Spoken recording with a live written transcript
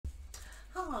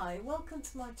Hi, welcome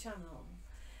to my channel,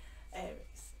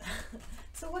 Aries.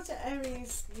 So what do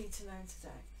Aries need to know today?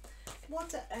 What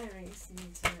do Aries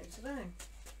need to know today?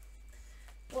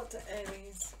 What do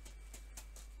Aries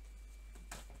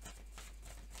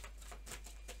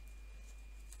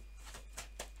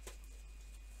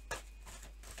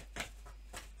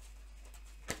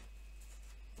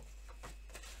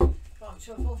can't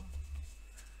shuffle.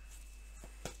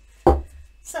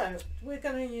 So we're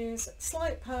going to use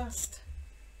slight past,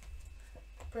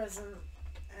 present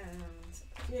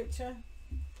and future,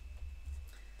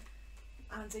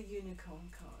 and a unicorn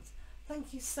card.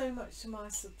 Thank you so much to my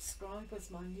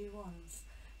subscribers, my new ones,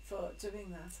 for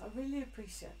doing that. I really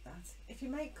appreciate that. If you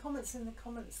make comments in the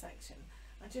comment section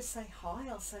and just say hi,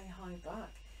 I'll say hi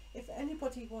back. If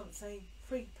anybody wants a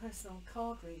free personal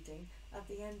card reading at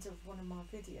the end of one of my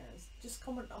videos, just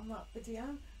comment on that video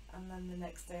and then the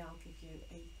next day I'll give you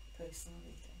a personal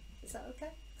reading. Is that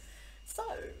okay? So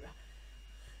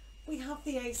we have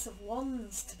the Ace of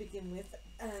Wands to begin with,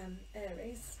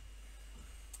 Aries.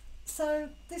 So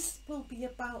this will be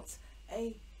about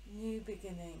a new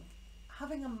beginning,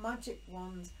 having a magic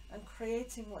wand and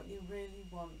creating what you really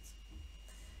want.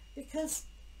 Because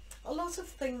a lot of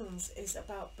things is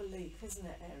about belief, isn't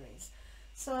it, Aries?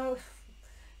 So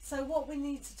what we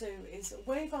need to do is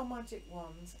wave our magic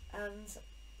wand and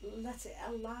let it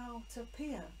allow to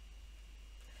appear.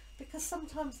 Because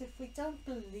sometimes if we don't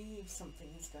believe something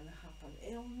is going to happen,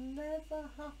 it'll never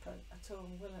happen at all,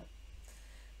 will it?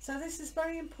 So this is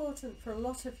very important for a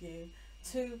lot of you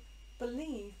to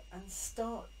believe and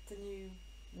start the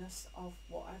newness of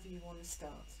whatever you want to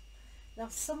start. Now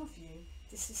some of you,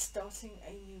 this is starting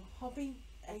a new hobby,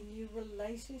 a new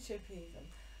relationship even,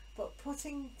 but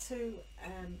putting to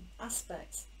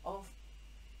aspects of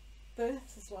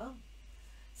birth as well.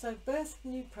 So birth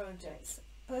of new projects,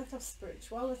 birth of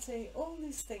spirituality, all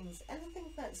these things, anything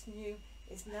that's new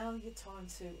is now your time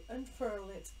to unfurl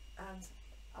it and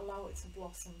allow it to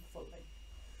blossom fully.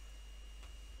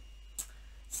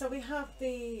 So we have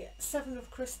the Seven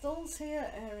of Crystals here,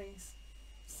 Aries.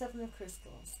 Seven of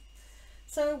Crystals.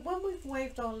 So when we've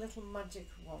waved our little magic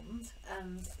wand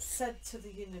and said to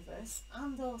the universe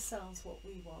and ourselves what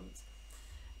we want,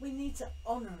 we need to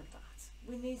honour that.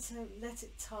 We need to let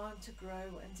it time to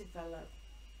grow and develop.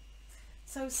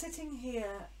 So sitting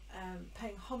here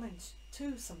paying homage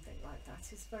to something like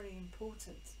that is very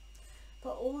important,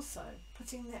 but also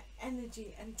putting the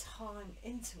energy and time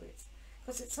into it,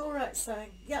 because it's all right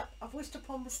saying, yeah, I've wished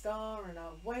upon the star and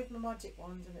I've waved my magic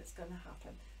wand and it's going to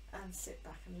happen, and sit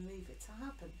back and leave it to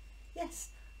happen. Yes,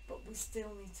 but we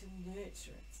still need to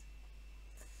nurture it.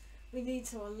 We need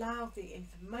to allow the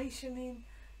information in,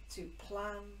 to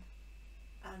plan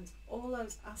and all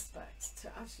those aspects to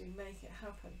actually make it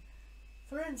happen.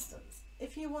 For instance,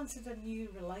 if you wanted a new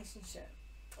relationship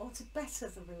or to better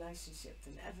the relationship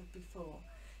than ever before,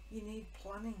 you need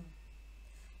planning.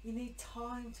 You need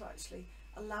time to actually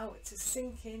allow it to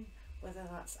sink in, whether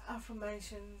that's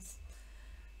affirmations,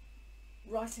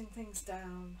 writing things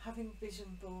down, having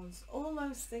vision boards, all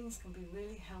those things can be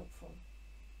really helpful.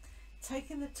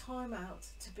 Taking the time out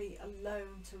to be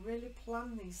alone to really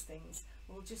plan these things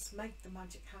will just make the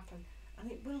magic happen,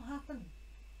 and it will happen.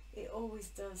 It always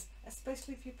does,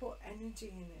 especially if you put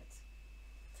energy in it.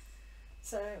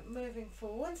 So moving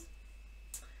forward,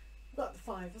 we've got the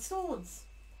Five of Swords.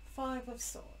 Five of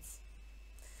Swords.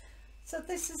 So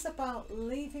this is about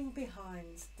leaving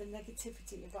behind the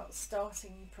negativity about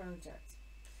starting your project.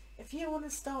 If you want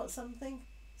to start something,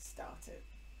 start it.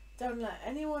 Don't let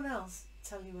anyone else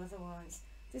tell you otherwise.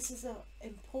 This is an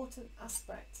important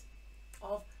aspect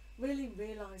of really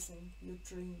realising your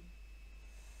dream.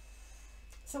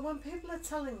 So when people are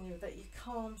telling you that you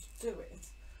can't do it,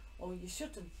 or you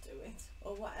shouldn't do it,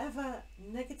 or whatever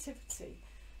negativity,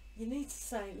 you need to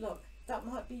say, look, that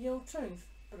might be your truth,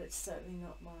 but it's certainly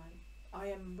not mine. I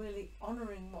am really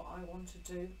honouring what I want to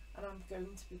do, and I'm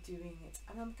going to be doing it,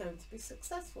 and I'm going to be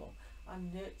successful.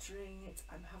 I'm nurturing it,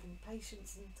 I'm having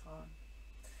patience and time.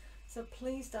 So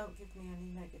please don't give me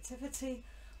any negativity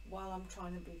while I'm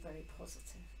trying to be very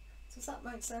positive. Does that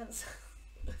make sense?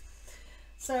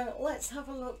 So let's have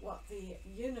a look what the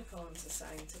unicorns are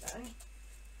saying today.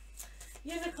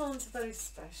 Unicorns are very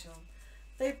special.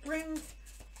 They bring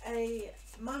a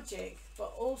magic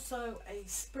but also a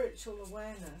spiritual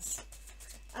awareness,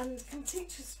 and can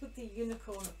teach us with the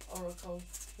unicorn oracle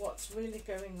what's really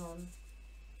going on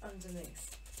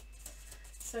underneath.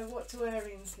 So what do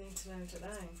Arians need to know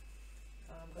today?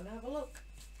 I'm going to have a look,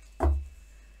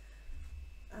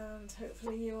 and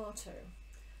hopefully you are too.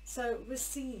 So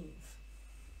receive.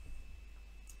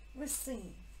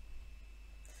 Receive.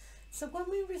 So when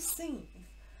we receive,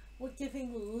 we're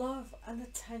giving love and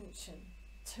attention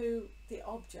to the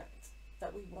object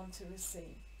that we want to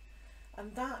receive,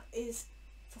 and that is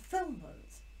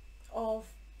fulfillment of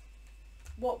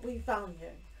what we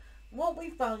value. What we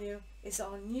value is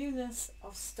our newness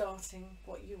of starting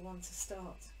what you want to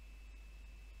start.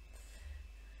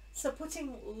 So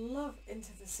putting love into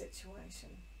the situation,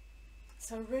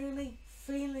 so really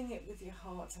feeling it with your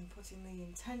heart and putting the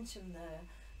intention there.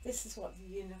 This is what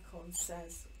the unicorn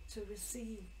says: to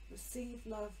receive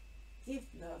love, give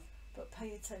love, but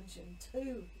pay attention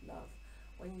to love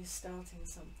when you're starting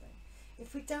something.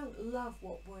 If we don't love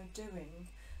what we're doing,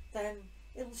 then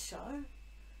it'll show,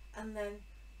 and then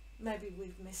maybe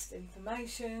we've missed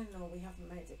information, or we haven't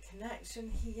made a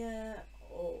connection here,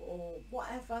 or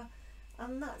whatever,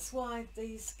 and that's why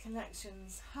these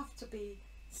connections have to be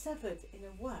severed in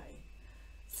a way,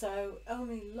 so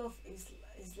only love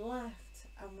is left,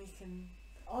 and we can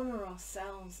honour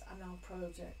ourselves and our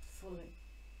project fully.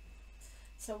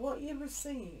 So what you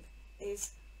receive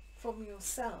is from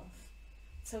yourself,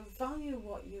 so value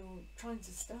what you're trying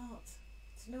to start.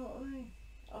 Do you know what I mean?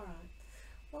 Alright,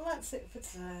 well, that's it for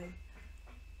today.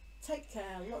 Take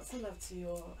care, lots of love to you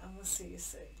all, and we'll see you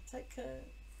soon. Take care.